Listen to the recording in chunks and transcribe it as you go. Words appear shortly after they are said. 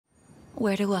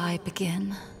Where do I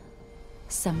begin?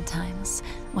 Sometimes,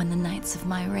 when the nights of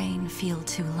my reign feel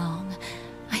too long,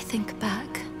 I think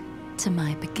back to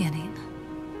my beginning.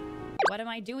 What am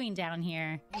I doing down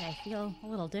here? Yeah, I feel a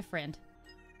little different.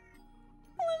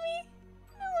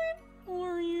 How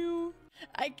are you?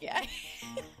 I can't.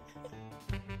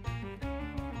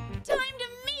 Time to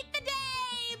meet the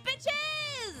day,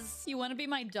 bitches! You want to be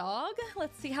my dog?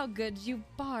 Let's see how good you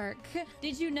bark.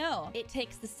 Did you know it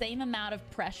takes the same amount of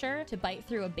pressure to bite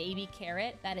through a baby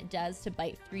carrot that it does to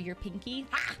bite through your pinky?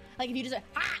 Ha! Like if you just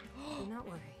Do not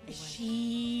worry. Is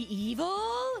she evil?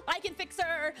 I can fix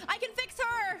her! I can fix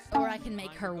her! Or I can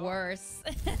make her worse.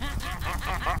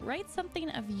 Write something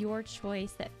of your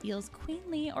choice that feels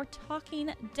queenly or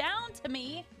talking down to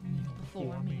me.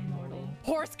 Before me, mortal.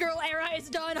 Horse girl era is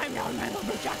done. I'm now my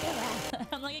lumberjack era.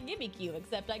 I'm like a gimme cue,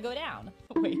 except I go down.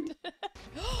 Wait.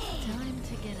 Time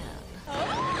to get up.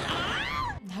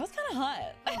 That was kind of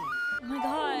hot. Oh my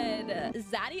god.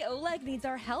 Zaddy Oleg needs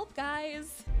our help,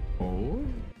 guys. Oh?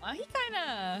 Oh, he kind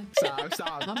of...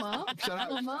 Stop. Mama? Shut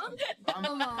up. Mama,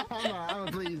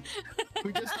 please.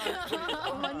 We just started.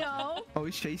 Oh, no. Oh,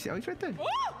 he's chasing. Oh, he's right there.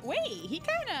 Wait, he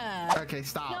kind of... Okay,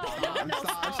 stop. No.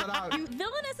 Stop. Shut up. You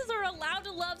villainesses are allowed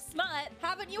to love smut.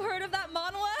 Haven't you heard of that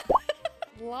manhwa?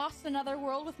 Lost another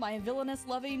world with my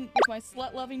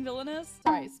slut-loving villainess.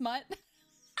 Sorry, smut.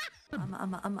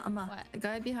 What? The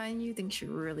guy behind you thinks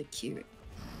you're really cute.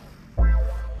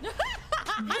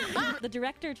 The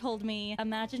director told me,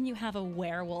 imagine you have a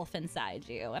werewolf inside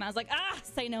you. And I was like,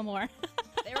 say no more.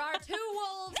 There are 2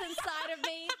 wolves inside of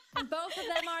me, and both of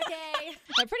them are gay.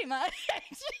 Pretty much.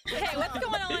 Hey, what's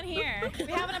going on here? We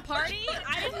having a party?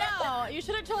 I didn't know. You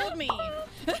should have told me.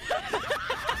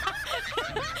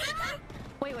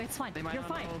 Wait, it's fine. You're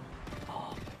fine.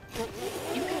 Oh. Well,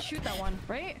 you can shoot that one,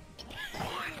 right?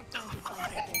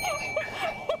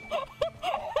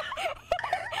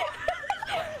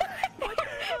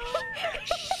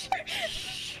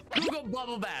 Google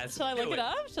bubble bass. Should I look it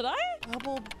up? Should I?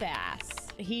 Bubble bass.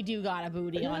 He do got a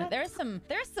booty on it. There's some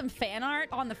fan art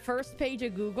on the first page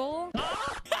of Google.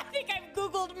 I think I've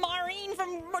Googled Maureen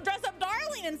from Dress Up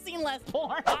Darling and seen less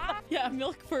porn. Yeah,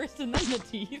 milk first and then the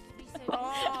teeth.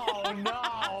 Oh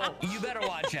no! You better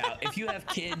watch out. If you have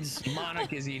kids,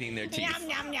 Monarch is eating their teeth. Yum,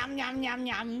 yum, yum, yum, yum,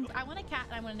 yum. I want a cat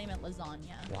and I want to name it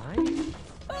Lasagna. Why?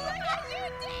 Oh my god, you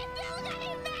did! Look at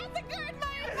him massacred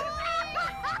my boy!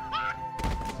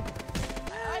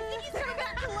 I think he's coming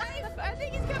back to life. I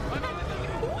think he's coming back.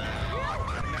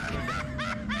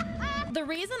 The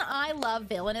reason I love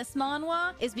villainous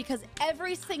manhwa is because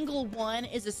every single one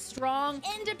is a strong,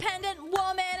 independent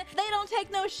woman. They don't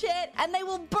take no shit, and they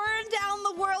will burn down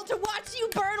the world to watch you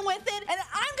burn with it. And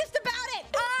I'm just about it.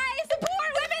 I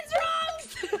support women's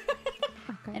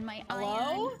wrongs. And my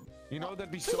hello? You know,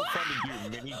 that'd be so fun to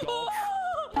do mini golf.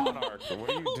 Monarch, what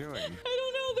are you doing? I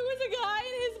don't know. There was a guy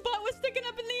and his butt was sticking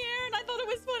up in the air, and I thought it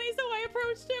was funny, so I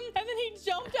approached him, and then he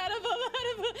jumped out of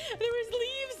there was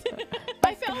leaves.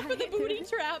 I fell for the booty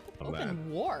trap. Open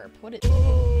warp. What is?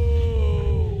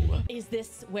 Is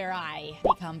this where I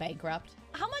become bankrupt?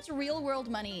 How much real world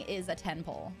money is a 10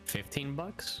 pole? 15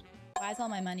 bucks? Why is all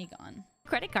my money gone?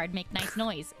 Credit card make nice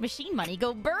noise. Machine money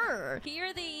go burr.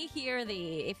 Hear thee, hear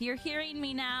thee. If you're hearing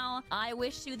me now, I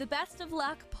wish you the best of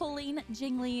luck pulling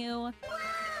Jingliu.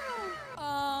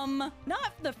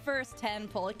 Not the first 10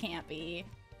 pull. It can't be.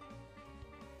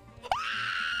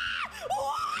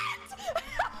 What?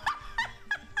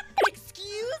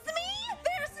 Excuse me?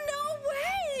 There's no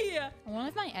way. One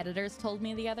of my editors told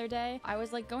me the other day, I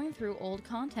was like going through old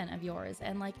content of yours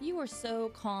and like you were so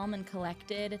calm and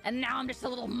collected, and now I'm just a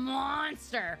little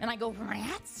monster. And I go,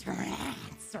 rats.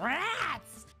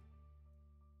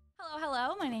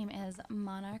 Hello, my name is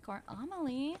Monarch or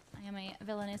Amelie. I am a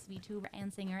villainous VTuber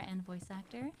and singer and voice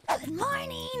actor. Good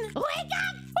morning! Wake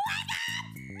up!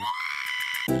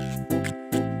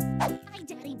 My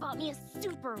daddy bought me a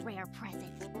super rare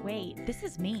present. Wait, this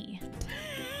is me.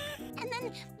 And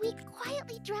then we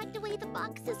quietly dragged away the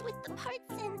boxes with the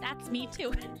parts in. That's me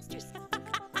too.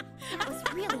 That was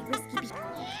really risky.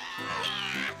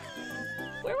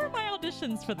 Where were my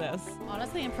auditions for this?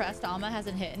 Honestly impressed Alma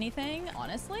hasn't hit anything.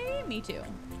 Honestly, me too.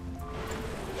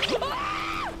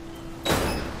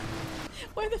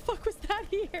 Why the fuck was that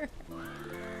here? Oh,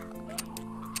 no!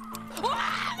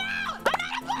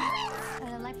 I'm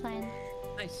not a Lifeline.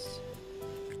 Nice.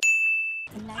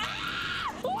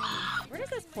 Where does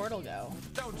this portal go?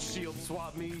 Don't shield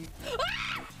swap me.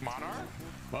 Monarch?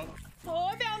 Well,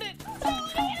 Oh, I found it!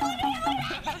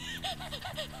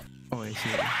 Oh, I see.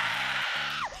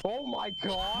 oh my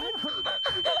god!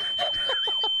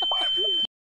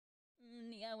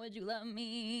 would you love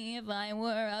me if I were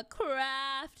a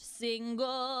craft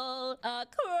single? A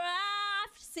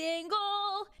craft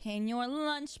single in your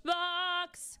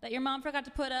lunchbox that your mom forgot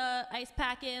to put a ice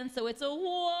pack in, so it's a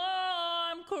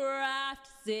warm craft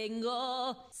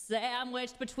single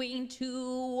sandwiched between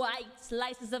 2 white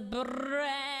slices of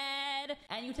bread.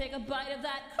 And you take a bite of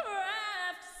that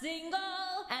craft single,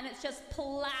 and it's just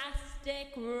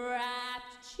plastic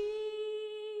wrapped cheese.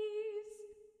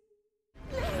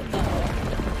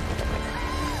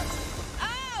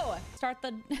 Oh! Start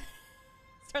the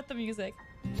music.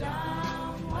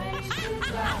 Not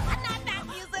that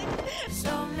music.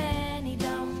 So many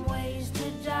dumb ways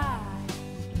to die.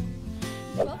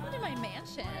 Welcome to my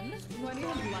mansion. What do you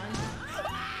have lunch?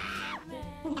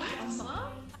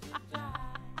 Mama?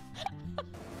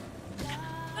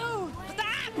 Oh,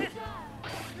 stop!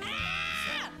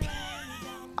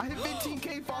 I have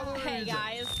 15K followers. Hey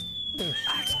guys.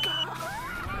 Let's go.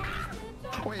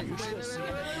 Wait. Blur, you're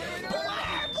throwing.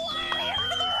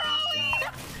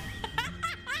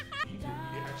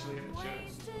 You actually have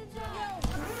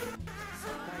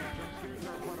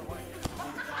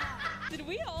to Did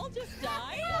we all just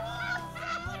die?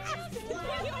 Did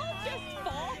we all just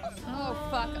fall? Oh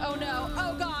fuck. Oh no.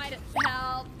 Oh god.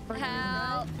 Help.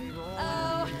 Help.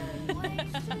 Oh.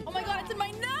 Oh my god, it's in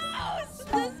my nose!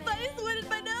 The spice went in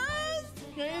my nose!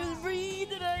 I was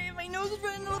breathing and my nose was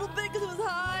running a little bit because it was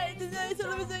hot. And then I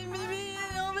sort of was saying, baby,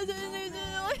 and all of a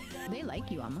sudden, They like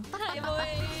you, Amma. hi,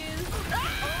 boys.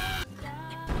 Ah!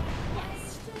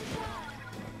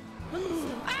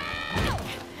 Ow!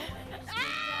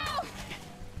 Ow!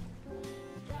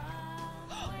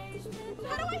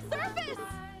 How do I surface?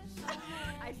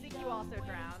 I think you also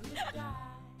drowned. How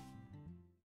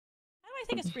do I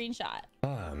take a screenshot?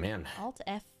 Oh man. Alt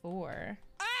F4.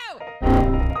 Oh!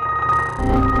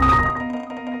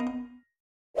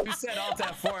 You said Alt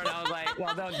F4 and I was like,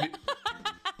 well, don't do.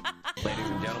 Ladies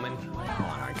and gentlemen,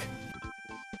 Monarch.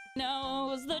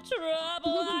 Knows the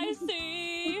trouble I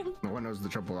see. No one knows the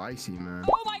trouble I see, man.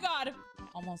 Oh my god!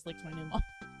 Almost leaked my new mom.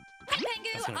 Hi, That's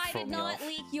Pengu. gonna I throw did me not off.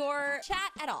 leak your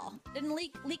chat at all. Didn't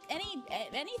leak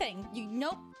anything. You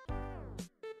nope.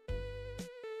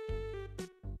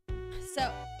 So,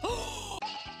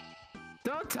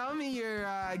 Don't tell me your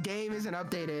game isn't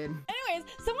updated. anyways,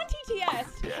 someone TTS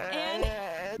and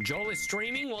Joel is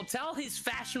streaming. Well, tell his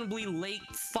fashionably late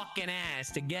fucking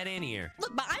ass to get in here.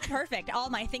 look, but I'm perfect. All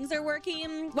my things are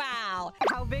working. Wow.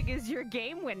 How big is your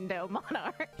game window,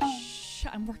 Monarch? Shh,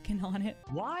 I'm working on it.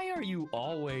 Why are you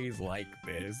always like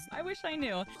this? I wish I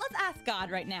knew. Let's ask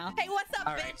God right now. Hey, what's up,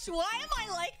 All right. bitch? Why am I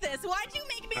like this? Why'd you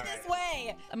make me All this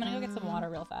way? I'm gonna go get some water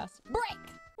real fast. Break.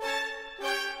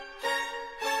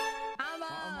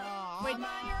 Wait, Mom,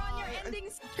 you're on your ending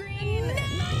screen.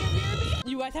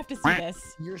 You guys have to see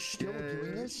this. You're still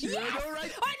doing this? Yes! Oh,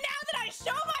 now that I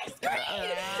show my screen!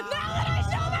 Now that I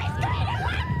show my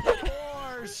screen! Of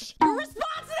course! Your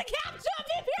response to the captcha of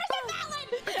invalid!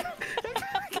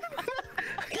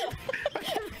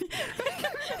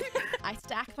 I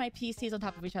stack my PCs on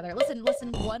top of each other. Listen,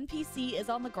 one PC is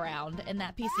on the ground, and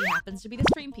that PC happens to be the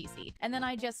stream PC. And then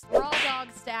I just raw dog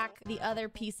stack the other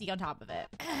PC on top of it.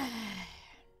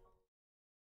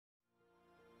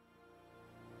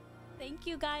 Thank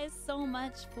you guys so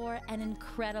much for an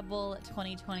incredible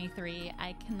 2023.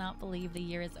 I cannot believe the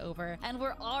year is over and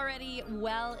we're already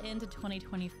well into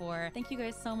 2024. Thank you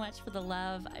guys so much for the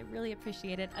love. I really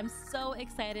appreciate it. I'm so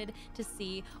excited to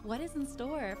see what is in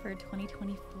store for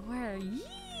 2024. Yee!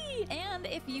 And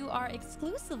if you are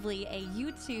exclusively a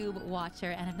YouTube watcher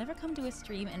and have never come to a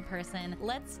stream in person,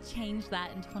 let's change that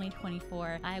in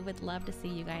 2024. I would love to see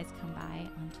you guys come by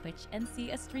on Twitch and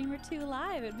see a stream or two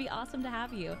live. It'd be awesome to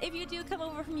have you. If you do come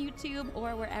over from YouTube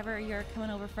or wherever you're coming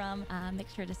over from, make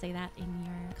sure to say that in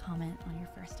your comment on your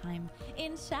first time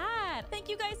in chat. Thank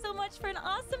you guys so much for an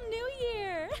awesome new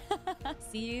year.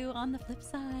 See you on the flip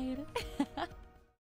side.